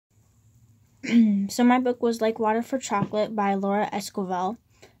So my book was Like Water for Chocolate by Laura Esquivel.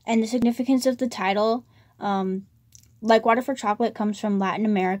 And the significance of the title, Like Water for Chocolate, comes from Latin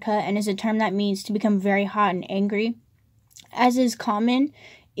America and is a term that means to become very hot and angry. As is common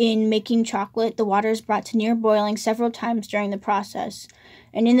in making chocolate, the water is brought to near boiling several times during the process.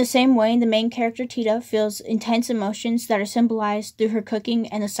 And in the same way, the main character Tita feels intense emotions that are symbolized through her cooking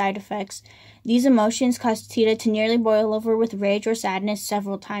and the side effects. These emotions cause Tita to nearly boil over with rage or sadness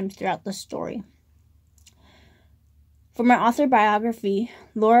several times throughout the story. For my author biography,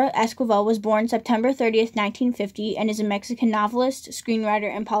 Laura Esquivel was born September 30th, 1950, and is a Mexican novelist,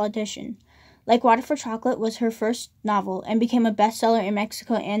 screenwriter, and politician. Like Water for Chocolate was her first novel and became a bestseller in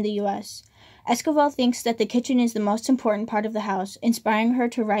Mexico and the U.S. Esquivel thinks that the kitchen is the most important part of the house, inspiring her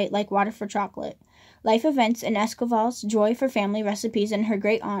to write Like Water for Chocolate. Life events and Esquivel's joy for family recipes and her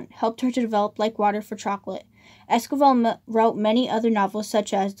great-aunt helped her to develop Like Water for Chocolate. Esquivel wrote many other novels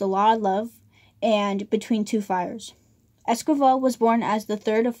such as The Law of Love and Between Two Fires. Esquivel was born as the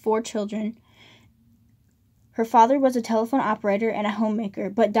third of 4 children. Her father was a telephone operator and a homemaker,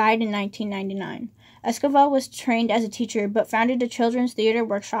 but died in 1999. Esquivel was trained as a teacher, but founded a children's theater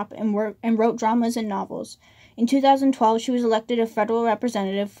workshop and wrote dramas and novels. In 2012, she was elected a federal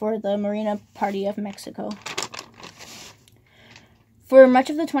representative for the Morena Party of Mexico. For much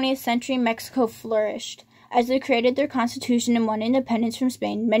of the 20th century, Mexico flourished. As they created their constitution and won independence from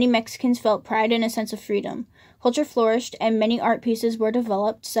Spain, many Mexicans felt pride and a sense of freedom. Culture flourished, and many art pieces were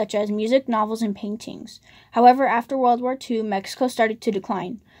developed, such as music, novels, and paintings. However, after World War II, Mexico started to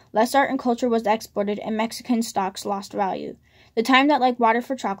decline. Less art and culture was exported, and Mexican stocks lost value. The time that Like Water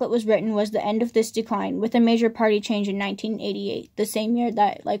for Chocolate was written was the end of this decline, with a major party change in 1988, the same year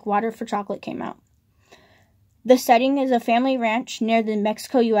that Like Water for Chocolate came out. The setting is a family ranch near the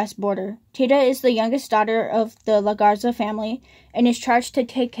Mexico-U.S. border. Tita is the youngest daughter of the La Garza family and is charged to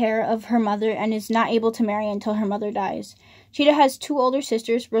take care of her mother and is not able to marry until her mother dies. Tita has 2 older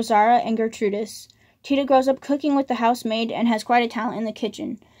sisters, Rosara and Gertrudis. Tita grows up cooking with the housemaid and has quite a talent in the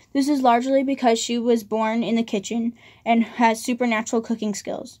kitchen. This is largely because she was born in the kitchen and has supernatural cooking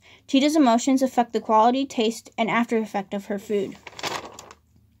skills. Tita's emotions affect the quality, taste, and after effect of her food.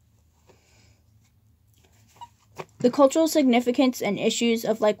 The cultural significance and issues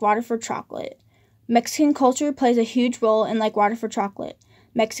of Like Water for Chocolate. Mexican culture plays a huge role in Like Water for Chocolate.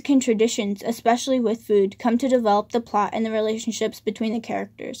 Mexican traditions, especially with food, come to develop the plot and the relationships between the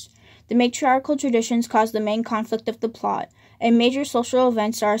characters. The matriarchal traditions cause the main conflict of the plot, and major social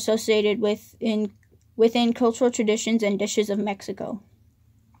events are associated within cultural traditions and dishes of Mexico.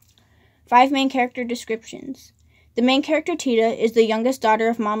 5 main character descriptions. The main character, Tita, is the youngest daughter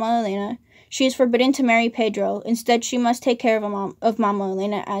of Mama Elena. She is forbidden to marry Pedro. Instead, she must take care of Mama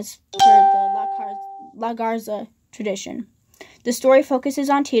Elena as per the La Garza tradition. The story focuses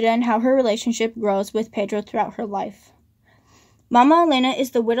on Tita and how her relationship grows with Pedro throughout her life. Mama Elena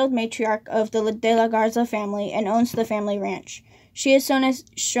is the widowed matriarch of the De La Garza family and owns the family ranch. She is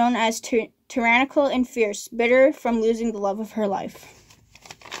shown as tyrannical and fierce, bitter from losing the love of her life.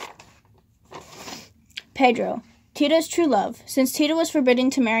 Pedro, Tita's true love. Since Tita was forbidden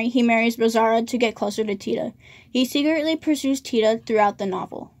to marry, he marries Rosara to get closer to Tita. He secretly pursues Tita throughout the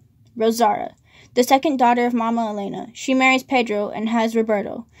novel. Rosara, the second daughter of Mama Elena. She marries Pedro and has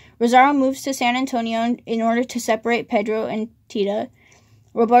Roberto. Rosara moves to San Antonio in order to separate Pedro and Tita.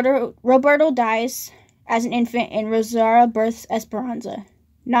 Roberto dies as an infant and Rosara births Esperanza.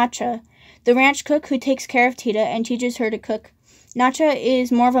 Nacha, the ranch cook who takes care of Tita and teaches her to cook. Nacha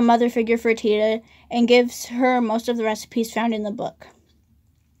is more of a mother figure for Tita and gives her most of the recipes found in the book.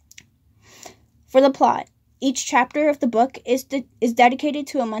 For the plot, each chapter of the book is dedicated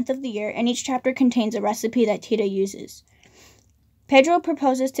to a month of the year, and each chapter contains a recipe that Tita uses. Pedro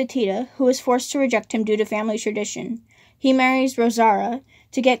proposes to Tita, who is forced to reject him due to family tradition. He marries Rosara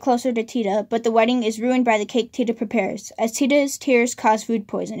to get closer to Tita, but the wedding is ruined by the cake Tita prepares, as Tita's tears cause food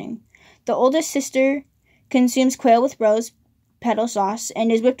poisoning. The oldest sister consumes quail with rose petal sauce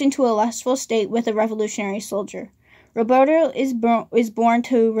and is whipped into a lustful state with a revolutionary soldier. Roberto is born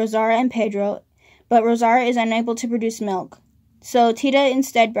to Rosara and Pedro, but Rosara is unable to produce milk, so Tita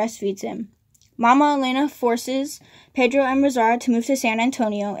instead breastfeeds him. Mama Elena forces Pedro and Rosara to move to San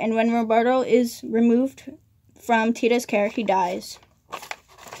Antonio, and when Roberto is removed from Tita's care, he dies.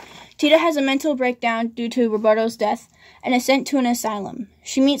 Tita has a mental breakdown due to Roberto's death and is sent to an asylum.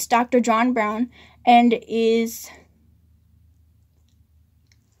 She meets Dr. John Brown and is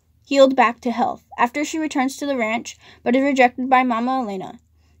healed back to health after she returns to the ranch, but is rejected by Mama Elena.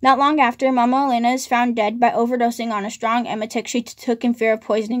 Not long after, Mama Elena is found dead by overdosing on a strong emetic she took in fear of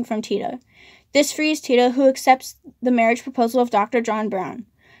poisoning from Tita. This frees Tita, who accepts the marriage proposal of Dr. John Brown.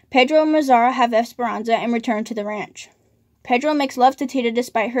 Pedro and Rosaura have Esperanza and return to the ranch. Pedro makes love to Tita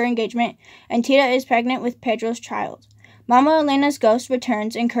despite her engagement, and Tita is pregnant with Pedro's child. Mama Elena's ghost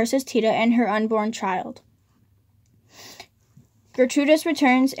returns and curses Tita and her unborn child. Gertrudis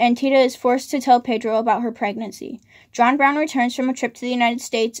returns, and Tita is forced to tell Pedro about her pregnancy. John Brown returns from a trip to the United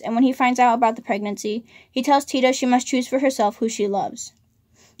States, and when he finds out about the pregnancy, he tells Tita she must choose for herself who she loves.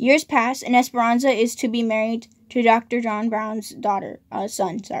 Years pass, and Esperanza is to be married to Dr. John Brown's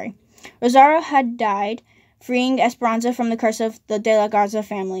son. Rosaura had died, freeing Esperanza from the curse of the De la Garza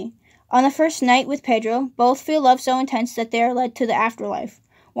family. On the first night with Pedro, both feel love so intense that they are led to the afterlife.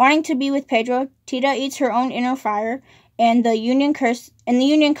 Wanting to be with Pedro, Tita eats her own inner fire, and the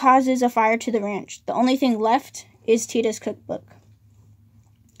union causes a fire to the ranch. The only thing left is Tita's cookbook.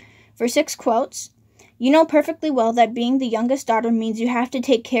 For 6 quotes, "You know perfectly well that being the youngest daughter means you have to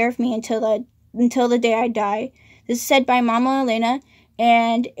take care of me until the day I die." This is said by Mama Elena,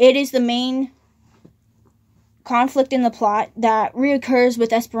 and it is the main conflict in the plot that reoccurs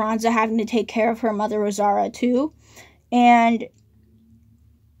with Esperanza having to take care of her mother Rosaura too. And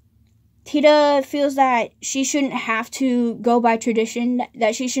Tita feels that she shouldn't have to go by tradition,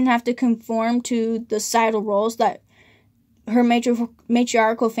 that she shouldn't have to conform to the societal roles that her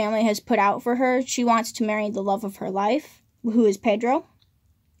matriarchal family has put out for her. She wants to marry the love of her life, who is Pedro.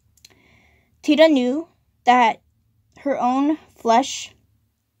 Tita knew through her own flesh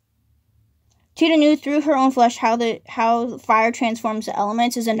how fire transforms the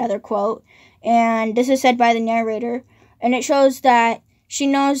elements, is another quote. And this is said by the narrator. And it shows that she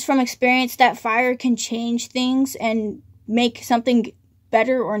knows from experience that fire can change things and make something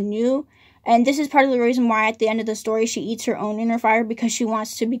better or new. And this is part of the reason why at the end of the story she eats her own inner fire, because she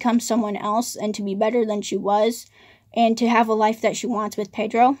wants to become someone else and to be better than she was and to have a life that she wants with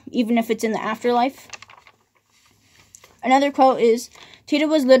Pedro, even if it's in the afterlife. Another quote is, "Tita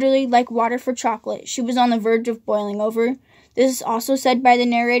was literally like water for chocolate. She was on the verge of boiling over." This is also said by the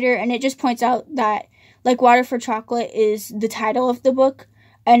narrator, and it just points out that Like Water for Chocolate is the title of the book,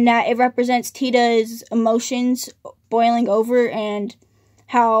 and that it represents Tita's emotions boiling over and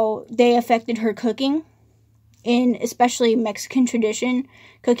how they affected her cooking. In especially Mexican tradition,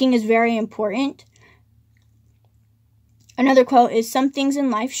 cooking is very important. Another quote is, "Some things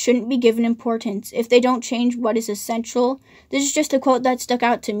in life shouldn't be given importance if they don't change what is essential." This is just a quote that stuck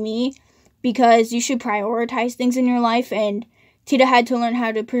out to me because you should prioritize things in your life, and Tita had to learn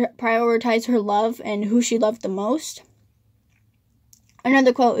how to prioritize her love and who she loved the most.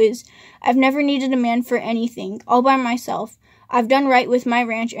 Another quote is, "I've never needed a man for anything, all by myself. I've done right with my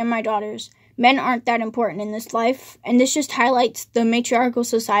ranch and my daughters. Men aren't that important in this life." And this just highlights the matriarchal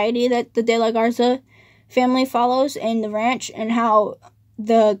society that the De la Garza family follows in the ranch, and how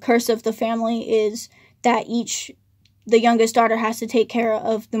the curse of the family is that the youngest daughter has to take care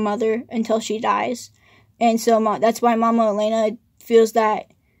of the mother until she dies. And so that's why Mama Elena feels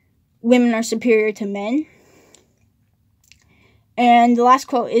that women are superior to men. And the last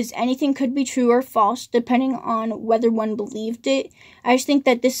quote is, "Anything could be true or false depending on whether one believed it." I just think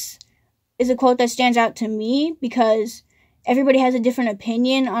that this is a quote that stands out to me because everybody has a different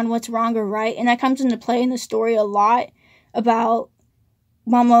opinion on what's wrong or right, and that comes into play in the story a lot about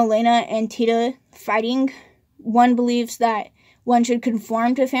Mama Elena and Tita fighting. One believes that one should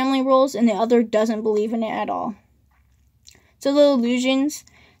conform to family rules, and the other doesn't believe in it at all. So the illusions,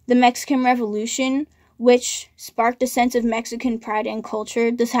 the Mexican Revolution, which sparked a sense of Mexican pride and culture.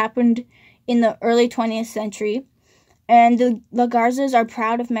 This happened in the early 20th century. And the La Garzas are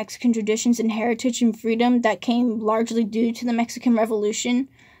proud of Mexican traditions and heritage and freedom that came largely due to the Mexican Revolution.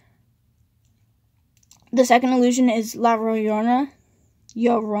 The second illusion is La Llorona,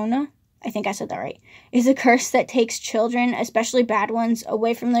 I think I said that right, is a curse that takes children, especially bad ones,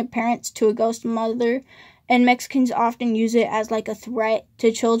 away from their parents to a ghost mother. And Mexicans often use it as like a threat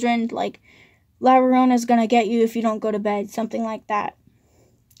to children, like, La Llorona's gonna get you if you don't go to bed, something like that.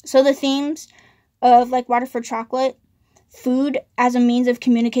 So the themes of Like Water for Chocolate: food as a means of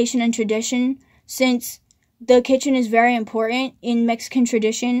communication and tradition. Since the kitchen is very important in Mexican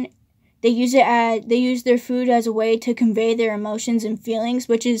tradition, they use their food as a way to convey their emotions and feelings,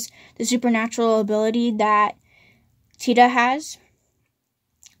 which is the supernatural ability that Tita has.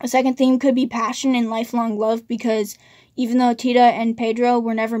 A second theme could be passion and lifelong love, because even though Tita and Pedro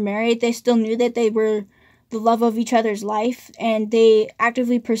were never married, they still knew that they were the love of each other's life, and they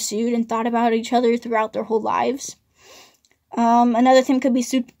actively pursued and thought about each other throughout their whole lives. Another theme could be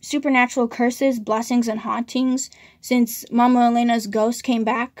supernatural curses, blessings, and hauntings, since Mama Elena's ghost came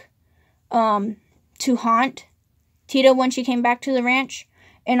back to haunt Tita when she came back to the ranch.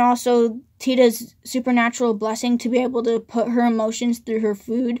 and also Tita's supernatural blessing to be able to put her emotions through her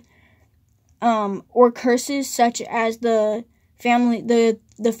food, or curses such as the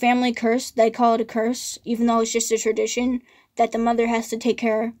family curse. They call it a curse, even though it's just a tradition that the daughter has to take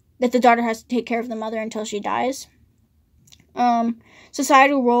care of the mother until she dies.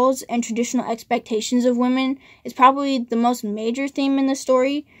 Societal roles and traditional expectations of women is probably the most major theme in the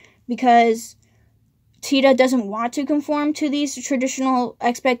story, because Tita doesn't want to conform to these traditional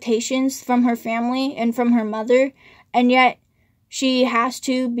expectations from her family and from her mother, and yet she has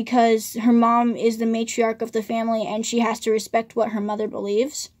to, because her mom is the matriarch of the family and she has to respect what her mother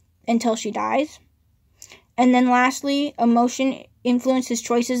believes until she dies. And then lastly, emotion influences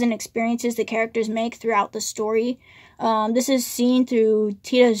choices and experiences the characters make throughout the story. This is seen through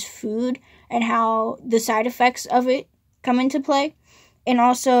Tita's food and how the side effects of it come into play, and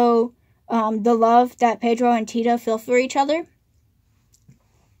also the love that Pedro and Tita feel for each other.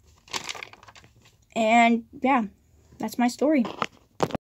 And yeah, that's my story.